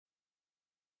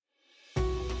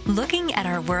Looking at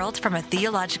our world from a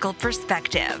theological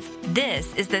perspective,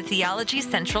 this is the Theology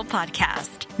Central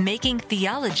Podcast, making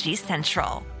theology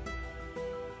central.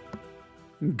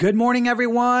 Good morning,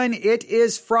 everyone. It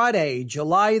is Friday,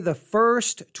 July the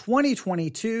 1st,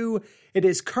 2022. It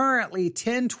is currently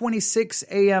 10:26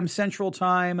 a.m. Central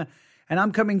Time, and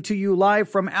I'm coming to you live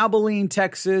from Abilene,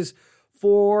 Texas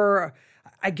for,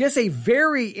 I guess, a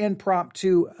very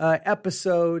impromptu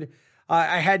episode.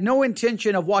 I had no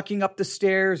intention of walking up the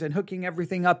stairs and hooking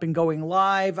everything up and going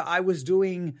live. I was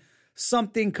doing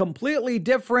something completely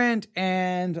different,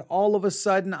 and all of a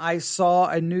sudden I saw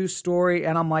a news story,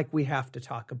 and I'm like, we have to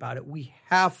talk about it. We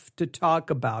have to talk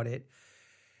about it.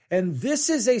 And this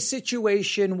is a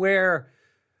situation where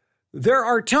there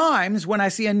are times when I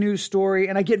see a news story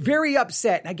and I get very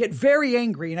upset and I get very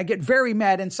angry and I get very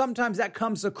mad, and sometimes that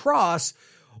comes across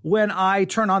when I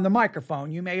turn on the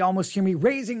microphone. You may almost hear me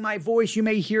raising my voice. You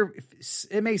may hear,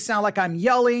 it may sound like I'm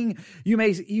yelling. You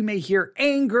may hear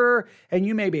anger, and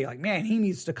you may be like, man, he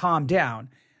needs to calm down.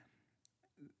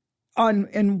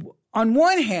 On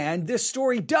one hand, this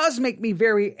story does make me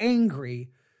very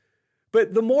angry,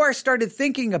 but the more I started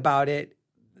thinking about it,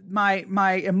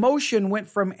 my emotion went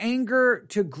from anger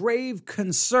to grave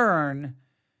concern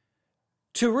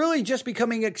to really just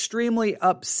becoming extremely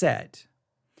upset.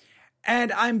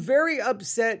 And I'm very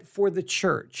upset for the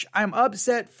church. I'm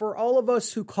upset for all of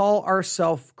us who call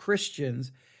ourselves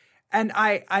Christians. And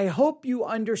I hope you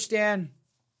understand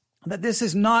that this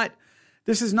is not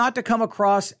to come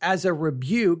across as a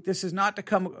rebuke. This is not to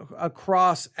come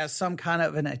across as some kind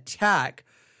of an attack.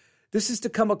 This is to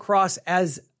come across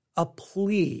as a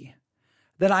plea,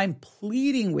 that I'm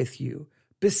pleading with you,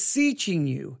 beseeching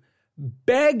you,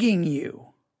 begging you.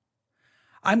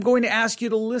 I'm going to ask you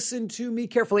to listen to me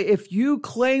carefully. If you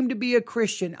claim to be a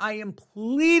Christian, I am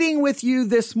pleading with you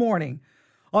this morning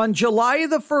on July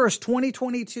the 1st,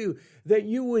 2022, that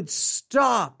you would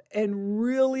stop and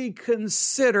really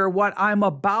consider what I'm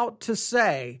about to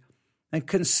say and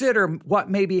consider what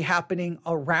may be happening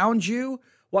around you,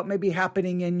 what may be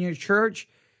happening in your church,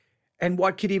 and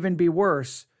what could even be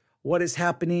worse, what is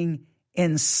happening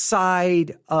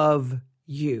inside of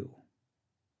you.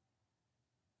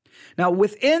 Now,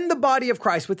 within the body of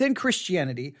Christ, within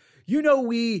Christianity,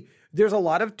 there's a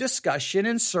lot of discussion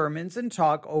and sermons and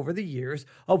talk over the years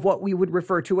of what we would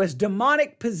refer to as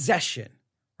demonic possession,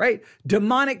 right?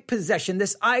 Demonic possession,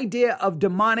 this idea of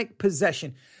demonic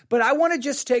possession. But I want to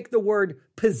just take the word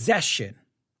possession,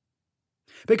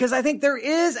 because I think there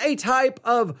is a type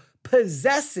of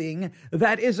possessing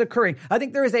that is occurring. I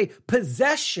think there is a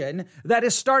possession that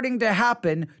is starting to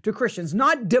happen to Christians.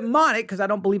 Not demonic, because I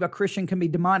don't believe a Christian can be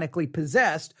demonically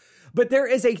possessed, but there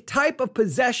is a type of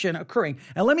possession occurring.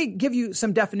 And let me give you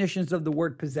some definitions of the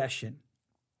word possession.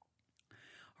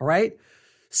 All right?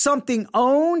 Something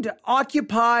owned,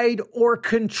 occupied, or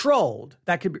controlled.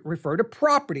 That could refer to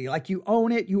property, like you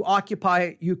own it, you occupy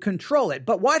it, you control it.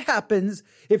 But what happens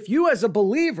if you as a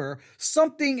believer,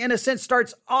 something in a sense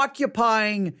starts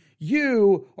occupying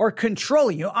you or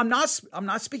controlling you? I'm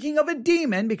not speaking of a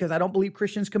demon, because I don't believe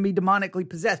Christians can be demonically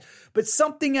possessed, but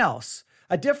something else,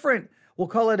 we'll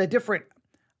call it a different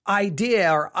idea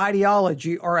or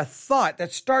ideology or a thought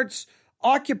that starts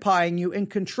occupying you and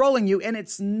controlling you, and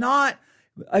it's not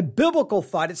a biblical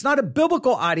thought. It's not a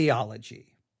biblical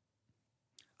ideology.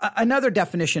 Another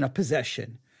definition of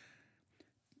possession: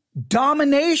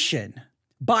 domination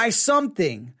by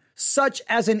something such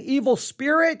as an evil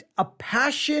spirit, a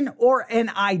passion, or an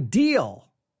ideal.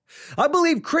 I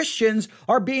believe Christians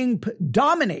are being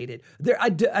dominated.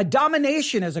 A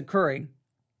domination is occurring.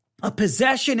 A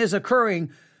possession is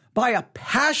occurring by a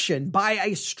passion, by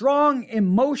a strong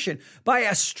emotion, by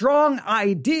a strong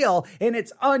ideal, and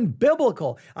it's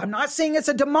unbiblical. I'm not saying it's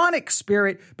a demonic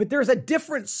spirit, but there's a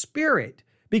different spirit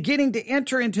beginning to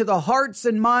enter into the hearts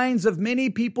and minds of many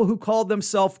people who call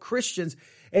themselves Christians,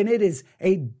 and it is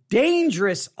a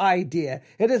dangerous idea.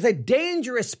 It is a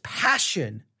dangerous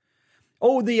passion.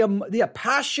 Oh, the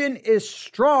passion is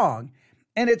strong,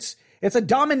 and it's a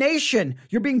domination.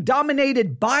 You're being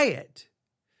dominated by it.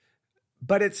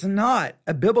 But it's not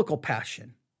a biblical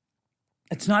passion.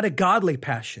 It's not a godly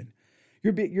passion.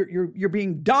 You're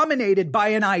being dominated by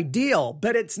an ideal,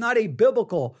 but it's not a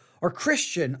biblical or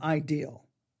Christian ideal.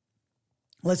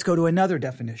 Let's go to another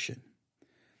definition.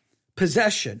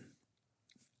 Possession: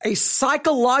 a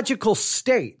psychological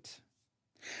state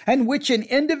in which an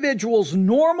individual's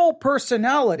normal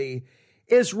personality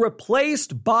is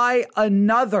replaced by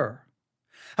another.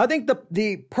 I think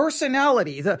the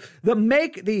personality,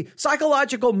 the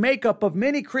psychological makeup of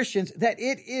many Christians, that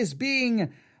it is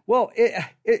being Well,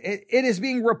 it is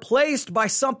being replaced by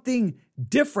something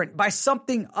different, by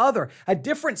something other, a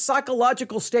different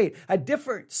psychological state, a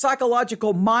different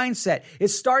psychological mindset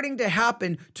is starting to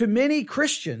happen to many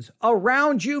Christians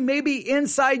around you, maybe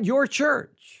inside your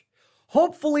church.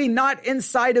 Hopefully not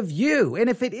inside of you. And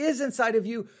if it is inside of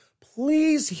you,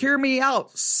 please hear me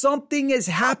out. Something is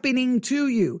happening to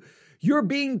you. You're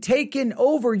being taken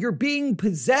over. You're being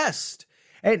possessed.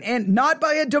 And not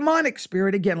by a demonic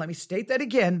spirit. Again, let me state that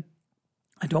again.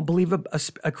 I don't believe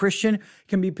a Christian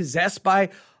can be possessed by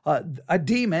a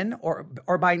demon or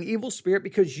by an evil spirit,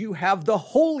 because you have the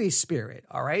Holy Spirit.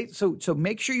 All right. So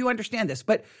make sure you understand this.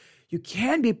 But you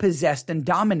can be possessed and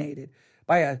dominated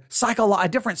by a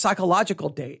different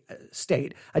psychological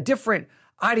state, a different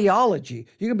ideology.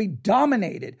 You can be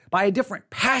dominated by a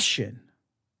different passion.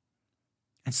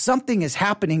 And something is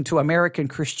happening to American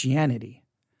Christianity.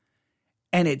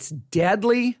 And it's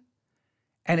deadly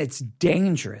and it's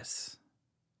dangerous.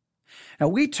 Now,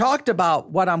 we talked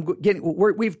about what I'm getting.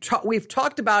 We've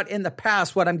talked about in the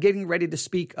past what I'm getting ready to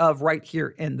speak of right here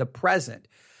in the present.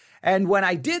 And when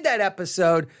I did that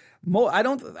episode, I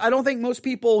don't think most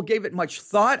people gave it much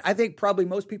thought. I think probably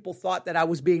most people thought that I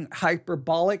was being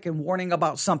hyperbolic and warning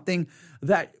about something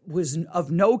that was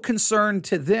of no concern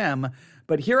to them.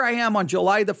 But here I am on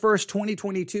July the 1st,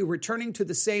 2022, returning to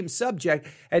the same subject.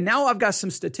 And now I've got some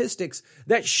statistics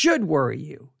that should worry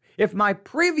you. If my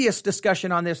previous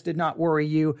discussion on this did not worry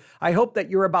you, I hope that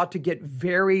you're about to get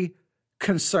very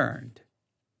concerned.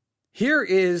 Here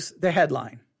is the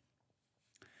headline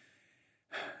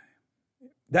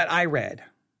that I read.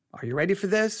 Are you ready for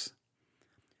this?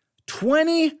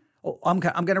 I'm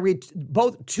going to read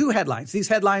two headlines. These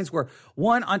headlines were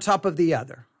one on top of the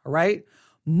other. All right.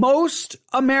 Most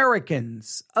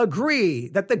Americans agree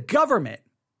that the government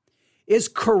is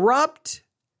corrupt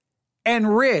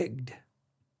and rigged.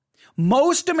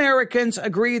 Most Americans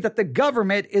agree that the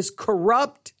government is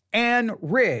corrupt and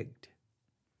rigged.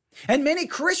 And many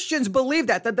Christians believe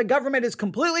that the government is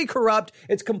completely corrupt,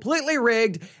 it's completely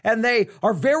rigged, and they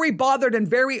are very bothered and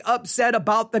very upset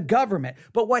about the government.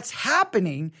 But what's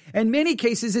happening in many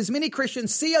cases is many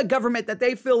Christians see a government that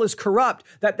they feel is corrupt,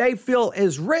 that they feel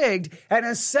is rigged, and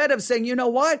instead of saying, you know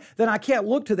what, then I can't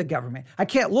look to the government, I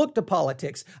can't look to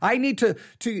politics, I need to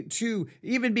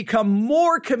even become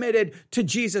more committed to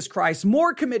Jesus Christ,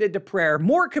 more committed to prayer,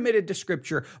 more committed to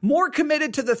scripture, more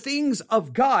committed to the things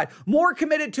of God, more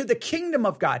committed to the kingdom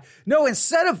of God. No,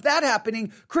 instead of that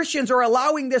happening, Christians are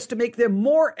allowing this to make them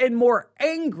more and more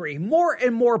angry, more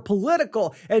and more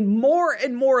political, and more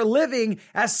living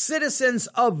as citizens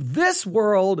of this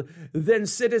world than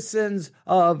citizens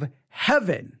of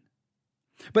heaven.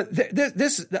 But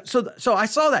so I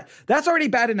saw that. That's already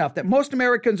bad enough that most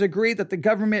Americans agree that the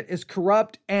government is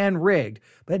corrupt and rigged.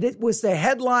 But it was the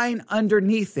headline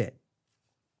underneath it.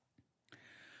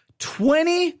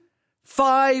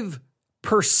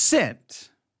 25%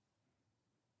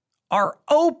 are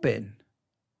open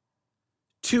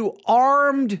to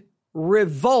armed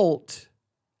revolt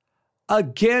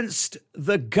against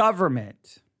the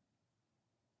government.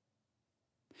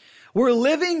 We're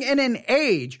living in an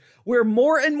age where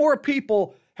more and more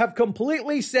people have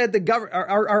completely said the government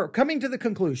are coming to the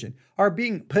conclusion, are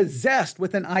being possessed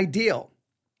with an ideal,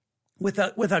 with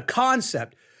a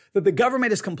concept that the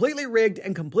government is completely rigged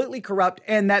and completely corrupt,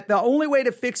 and that the only way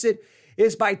to fix it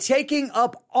is by taking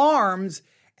up arms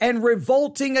and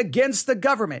revolting against the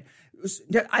government.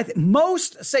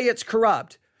 Most say it's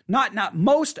corrupt. Not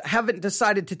most haven't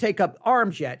decided to take up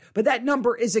arms yet, but that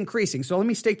number is increasing. So let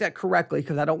me state that correctly,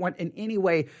 because I don't want in any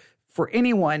way for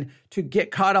anyone to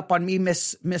get caught up on me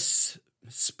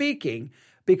misspeaking,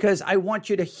 because I want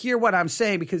you to hear what I'm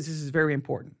saying, because this is very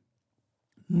important.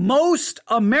 Most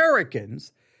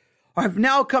Americans have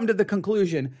now come to the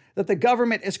conclusion that the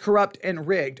government is corrupt and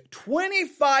rigged.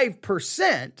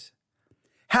 25%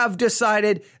 have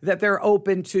decided that they're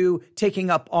open to taking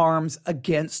up arms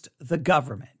against the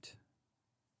government.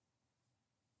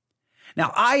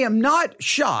 Now, I am not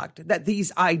shocked that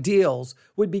these ideals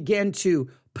would begin to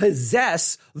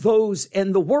possess those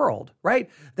in the world, right?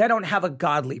 They don't have a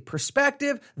godly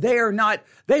perspective. They are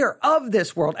of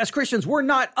this world. As Christians, we're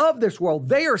not of this world.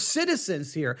 They are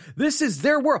citizens here. This is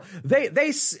their world.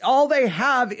 All they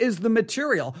have is the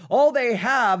material. All they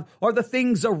have are the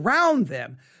things around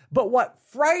them. But what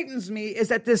frightens me is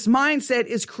that this mindset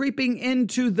is creeping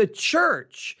into the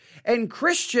church, and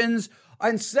Christians,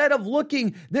 instead of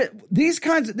looking, this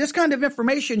kind of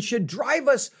information should drive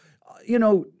us,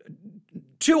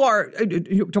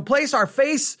 to place our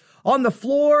face on the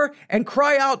floor and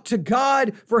cry out to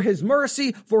God for his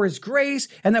mercy, for his grace,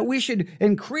 and that we should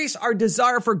increase our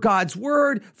desire for God's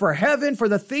word, for heaven, for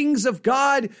the things of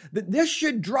God, that this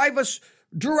should drive us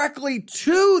directly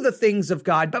to the things of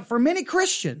God. But for many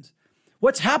Christians,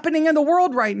 what's happening in the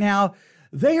world right now,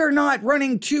 they are not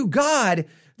running to God.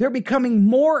 They're becoming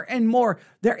more and more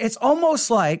there. It's almost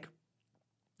like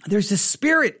there's this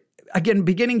spirit, again,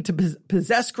 beginning to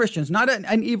possess Christians, not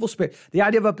an evil spirit, the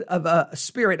idea of a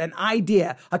spirit, an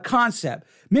idea, a concept.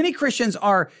 Many Christians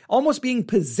are almost being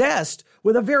possessed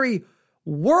with a very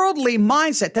worldly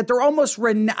mindset that they're almost,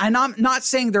 and I'm not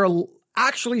saying they're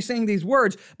actually saying these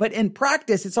words, but in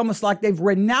practice, it's almost like they've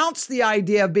renounced the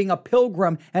idea of being a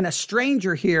pilgrim and a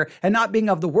stranger here and not being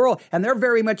of the world. And they're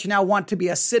very much now want to be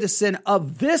a citizen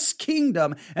of this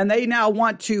kingdom. And they now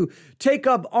want to take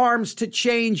up arms to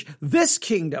change this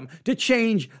kingdom, to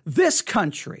change this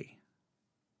country.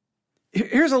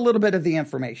 Here's a little bit of the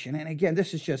information. And again,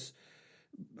 this is just,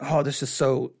 this is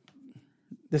so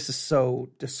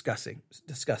disgusting.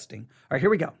 All right, here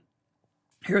we go.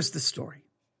 Here's the story.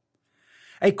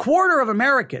 A quarter of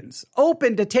Americans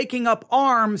open to taking up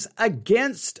arms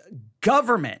against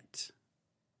government.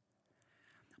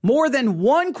 More than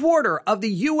 1/4 of the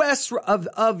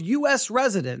U.S.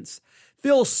 residents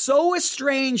feel so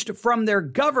estranged from their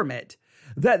government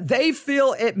that they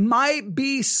feel it might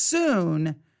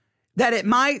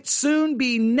soon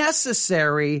be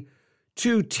necessary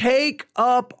to take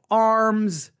up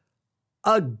arms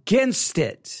against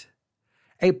it.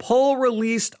 A poll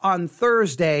released on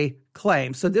Thursday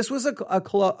claims. So this was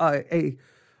a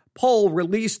poll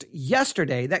released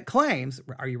yesterday that claims,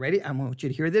 are you ready? I want you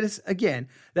to hear this again,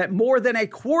 that more than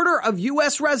 1/4 of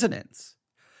U.S. residents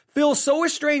feel so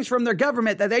estranged from their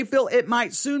government that they feel it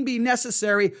might soon be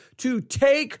necessary to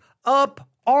take up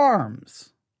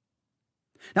arms.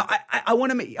 Now, I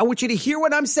want you to hear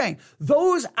what I'm saying.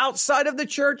 Those outside of the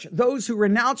church, those who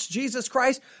renounce Jesus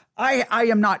Christ, I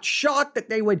am not shocked that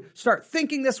they would start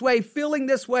thinking this way, feeling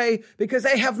this way, because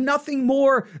they have nothing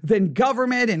more than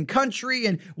government and country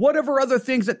and whatever other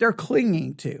things that they're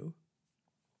clinging to.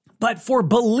 But for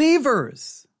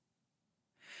believers,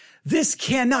 this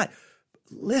cannot,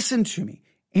 listen to me,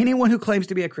 anyone who claims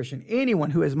to be a Christian, anyone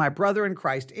who is my brother in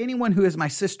Christ, anyone who is my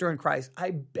sister in Christ,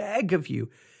 I beg of you,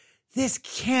 this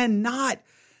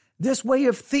way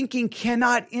of thinking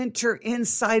cannot enter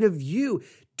inside of you.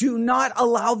 Do not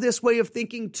allow this way of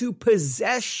thinking to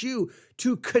possess you,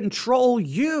 to control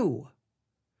you.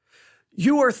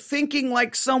 You are thinking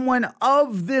like someone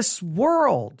of this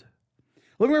world.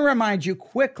 Let me remind you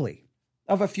quickly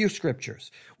of a few scriptures.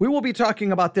 We will be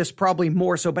talking about this probably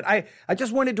more so, but I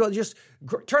just wanted to just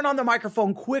turn on the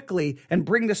microphone quickly and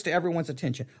bring this to everyone's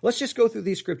attention. Let's just go through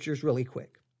these scriptures really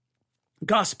quick.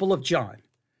 Gospel of John.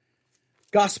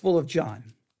 Let's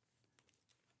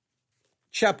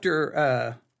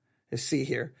see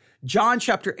here. John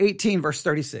chapter 18, verse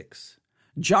 36.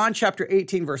 John chapter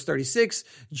 18, verse 36.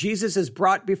 Jesus is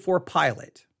brought before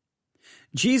Pilate.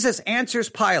 Jesus answers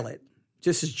Pilate.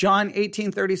 This is John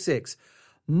 18, 36.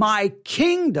 My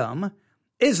kingdom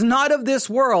is not of this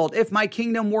world. If my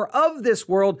kingdom were of this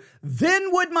world,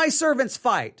 then would my servants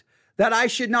fight, that I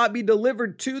should not be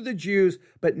delivered to the Jews.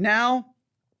 But now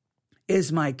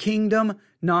is my kingdom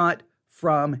not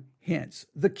from hence.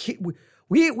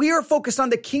 We are focused on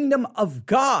the kingdom of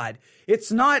God.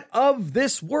 It's not of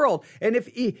this world.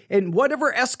 And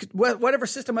whatever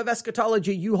system of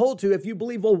eschatology you hold to, if you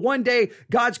believe, well, one day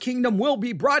God's kingdom will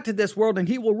be brought to this world and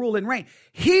he will rule and reign,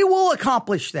 he will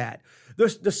accomplish that.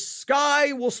 The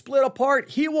sky will split apart.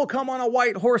 He will come on a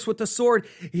white horse with a sword.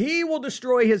 He will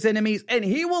destroy his enemies and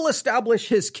he will establish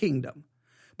his kingdom.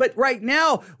 But right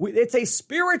now, it's a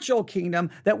spiritual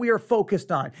kingdom that we are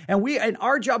focused on. And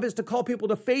our job is to call people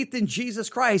to faith in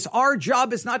Jesus Christ. Our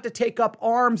job is not to take up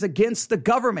arms against the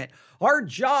government. Our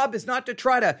job is not to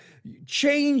try to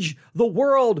change the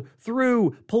world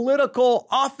through political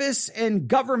office and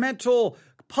governmental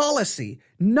policy.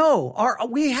 No,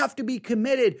 we have to be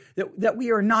committed that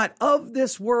we are not of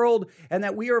this world and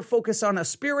that we are focused on a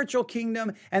spiritual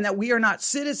kingdom and that we are not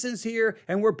citizens here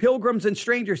and we're pilgrims and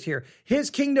strangers here. His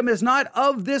kingdom is not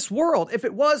of this world. If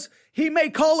it was, he may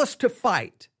call us to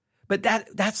fight, but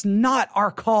that's not our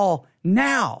call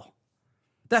now.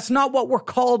 That's not what we're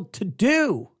called to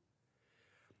do.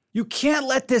 You can't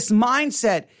let this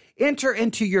mindset enter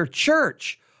into your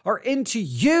church or into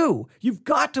you. You've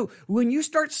got to, when you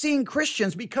start seeing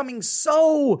Christians becoming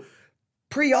so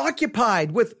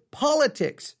preoccupied with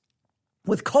politics,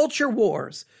 with culture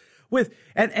wars,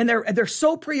 and they're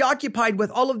so preoccupied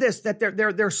with all of this that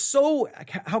they're so,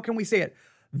 how can we say it,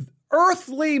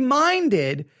 earthly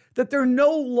minded that they're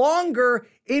no longer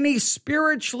any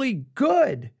spiritually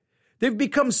good. They've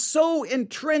become so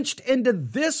entrenched into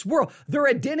this world. Their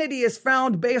identity is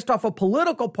found based off a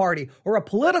political party or a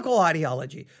political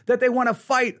ideology that they want to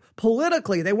fight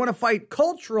politically. They want to fight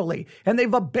culturally, and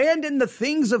they've abandoned the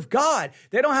things of God.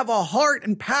 They don't have a heart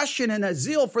and passion and a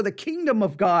zeal for the kingdom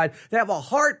of God. They have a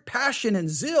heart, passion, and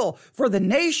zeal for the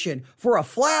nation, for a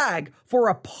flag, for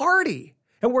a party.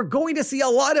 And we're going to see a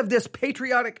lot of this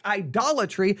patriotic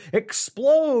idolatry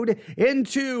explode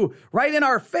into right in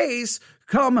our face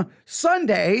come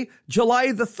Sunday,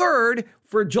 July the 3rd,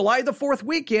 for July the 4th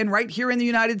weekend right here in the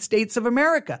United States of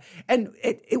America. And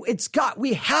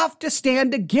we have to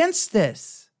stand against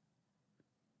this.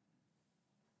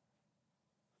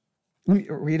 Let me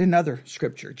read another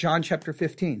scripture, John chapter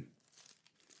 15.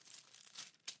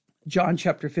 John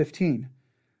chapter 15.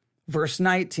 Verse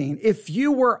 19, if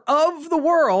you were of the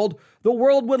world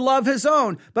would love his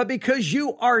own. But because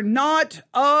you are not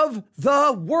of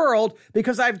the world,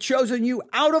 because I've chosen you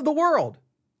out of the world.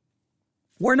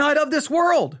 We're not of this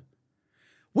world.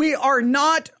 We are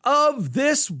not of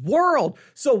this world.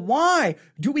 So why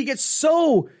do we get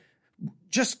so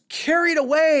just carried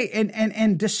away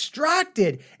and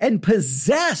distracted and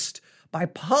possessed by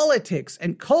politics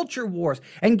and culture wars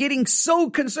and getting so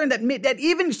concerned that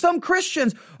even some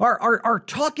Christians are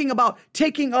talking about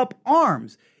taking up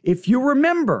arms? If you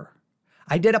remember,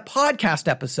 I did a podcast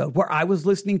episode where I was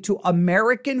listening to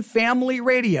American Family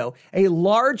Radio, a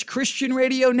large Christian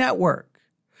radio network,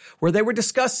 where they were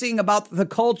discussing about the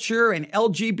culture and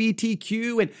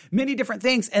LGBTQ and many different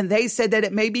things. And they said that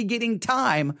it may be getting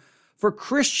time for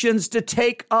Christians to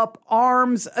take up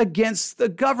arms against the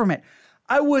government.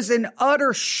 I was in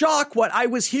utter shock what I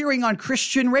was hearing on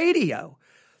Christian radio.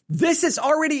 This has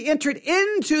already entered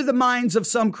into the minds of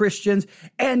some Christians,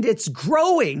 and it's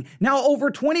growing. Now,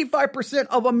 over 25%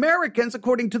 of Americans,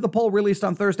 according to the poll released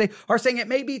on Thursday, are saying it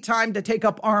may be time to take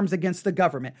up arms against the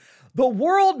government. The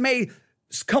world may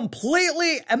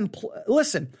completely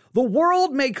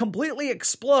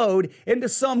explode into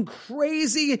some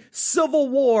crazy civil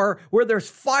war where there's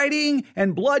fighting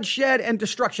and bloodshed and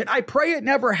destruction. I pray it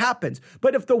never happens.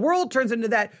 But if the world turns into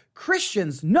that,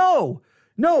 Christians, no,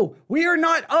 we are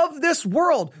not of this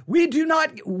world. We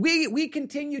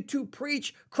continue to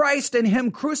preach Christ and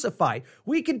him crucified.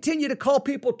 We continue to call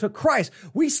people to Christ.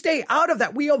 We stay out of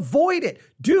that. We avoid it.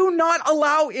 Don't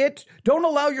allow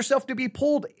yourself to be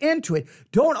pulled into it.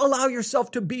 Don't allow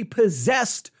yourself to be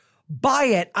possessed by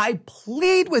it. I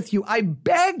plead with you. I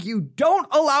beg you, don't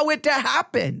allow it to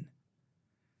happen.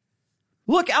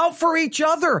 Look out for each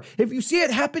other. If you see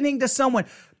it happening to someone,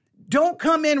 don't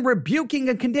come in rebuking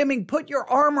and condemning. Put your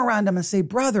arm around them and say,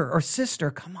 brother or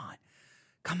sister, come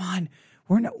on.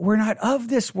 We're not of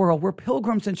this world. We're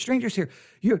pilgrims and strangers here.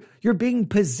 You're being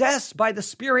possessed by the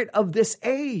spirit of this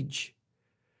age.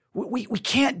 We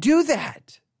can't do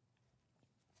that.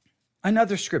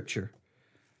 Another scripture.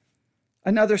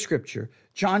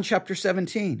 John chapter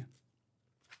 17.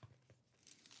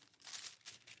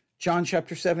 John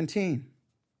chapter 17.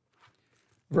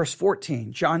 Verse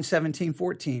 14, John 17,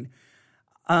 14.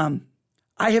 I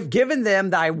have given them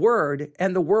thy word,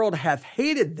 and the world hath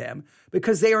hated them,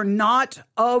 because they are not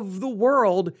of the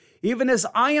world, even as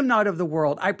I am not of the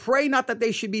world. I pray not that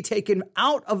they should be taken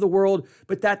out of the world,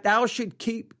 but that thou should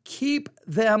keep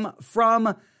them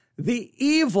from the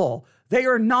evil. They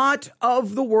are not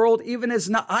of the world, even as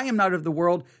I am not of the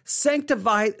world.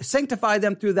 Sanctify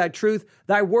them through thy truth.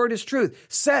 Thy word is truth.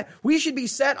 We should be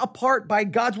set apart by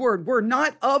God's word. We're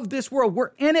not of this world.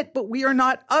 We're in it, but we are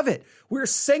not of it. We're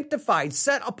sanctified,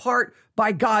 set apart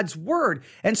by God's word.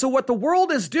 And so what the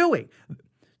world is doing,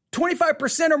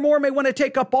 25% or more may want to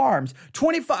take up arms.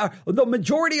 The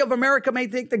majority of America may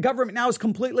think the government now is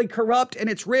completely corrupt and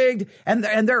it's rigged, and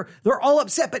they're all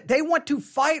upset, but they want to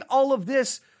fight all of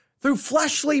this through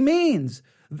fleshly means.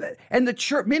 And the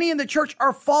church, many in the church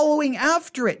are following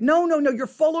after it. No, you're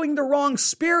following the wrong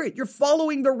spirit. You're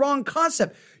following the wrong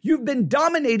concept. You've been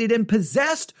dominated and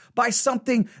possessed by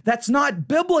something that's not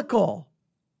biblical.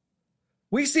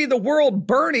 We see the world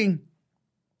burning.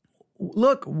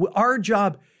 Look, our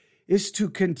job is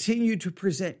to continue to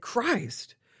present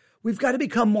Christ. We've got to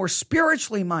become more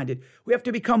spiritually minded. We have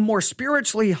to become more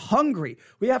spiritually hungry.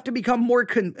 We have to become more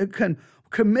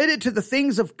committed to the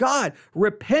things of God,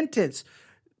 repentance,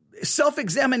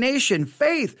 self-examination,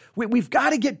 faith. We've got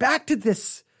to get back to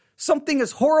this. Something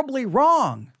is horribly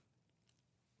wrong.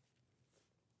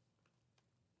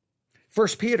 1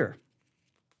 Peter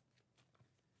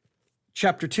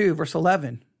chapter 2, verse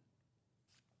 11.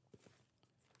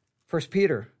 1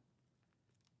 Peter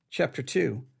chapter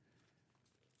 2,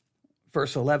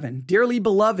 verse 11, dearly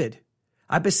beloved,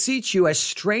 I beseech you as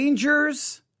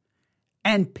strangers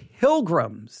and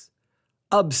pilgrims,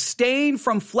 abstain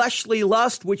from fleshly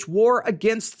lust which war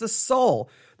against the soul.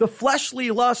 The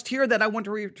fleshly lust here that I want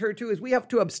to refer to is we have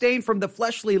to abstain from the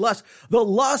fleshly lust, the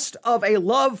lust of a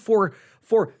love for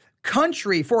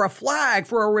country, for a flag,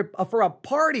 for a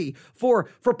party, for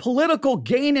political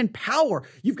gain and power.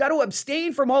 You've got to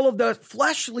abstain from all of the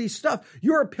fleshly stuff.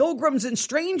 You're pilgrims and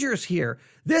strangers here.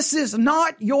 This is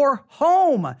not your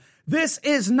home. This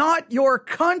is not your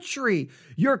country.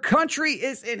 Your country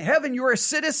is in heaven. You're a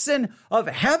citizen of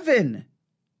heaven.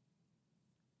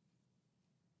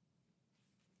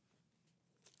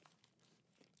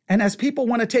 And as people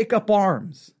want to take up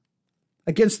arms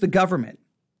against the government,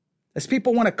 as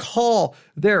people want to call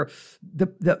the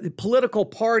political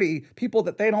party, people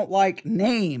that they don't like,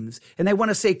 names, and they want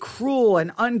to say cruel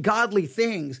and ungodly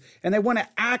things, and they want to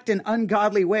act in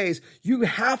ungodly ways, you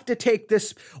have to take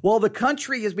this. While the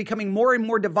country is becoming more and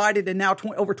more divided, and now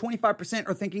over 25%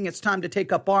 are thinking it's time to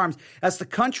take up arms, as the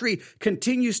country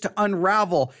continues to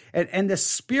unravel and the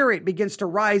spirit begins to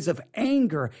rise of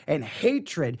anger and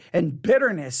hatred and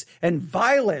bitterness and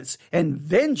violence and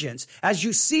vengeance, as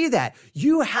you see that,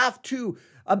 you have to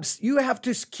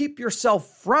keep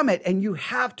yourself from it, and you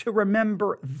have to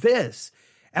remember this.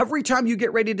 Every time you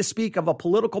get ready to speak of a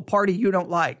political party you don't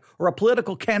like, or a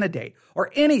political candidate, or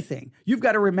anything, you've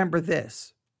got to remember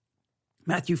this.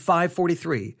 Matthew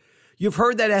 5:43. You've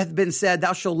heard that it hath been said,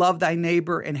 thou shalt love thy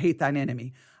neighbor and hate thine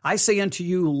enemy. I say unto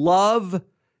you, love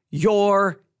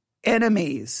your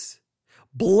enemies.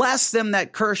 Bless them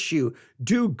that curse you.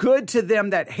 Do good to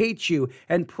them that hate you,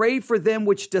 and pray for them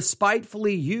which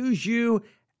despitefully use you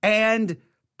and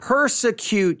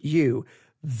persecute you.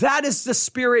 That is the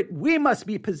spirit we must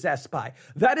be possessed by.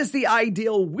 That is the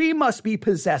ideal we must be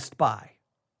possessed by.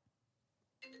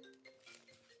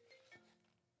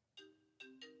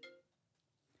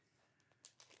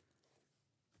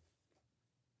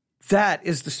 That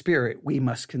is the spirit we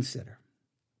must consider.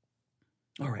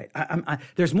 All right,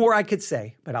 there's more I could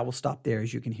say, but I will stop there.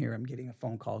 As you can hear, I'm getting a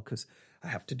phone call because I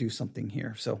have to do something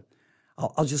here. So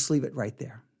I'll just leave it right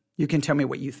there. You can tell me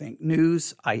what you think.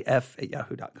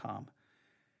 newsif@yahoo.com.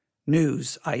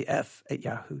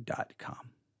 newsif@yahoo.com.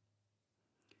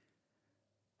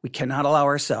 We cannot allow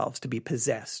ourselves to be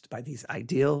possessed by these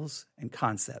ideals and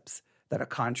concepts that are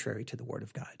contrary to the Word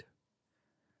of God.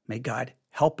 May God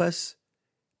help us,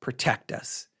 protect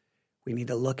us. We need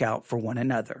to look out for one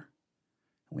another.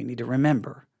 We need to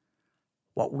remember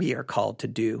what we are called to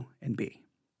do and be.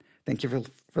 Thank you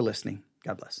for listening.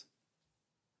 God bless.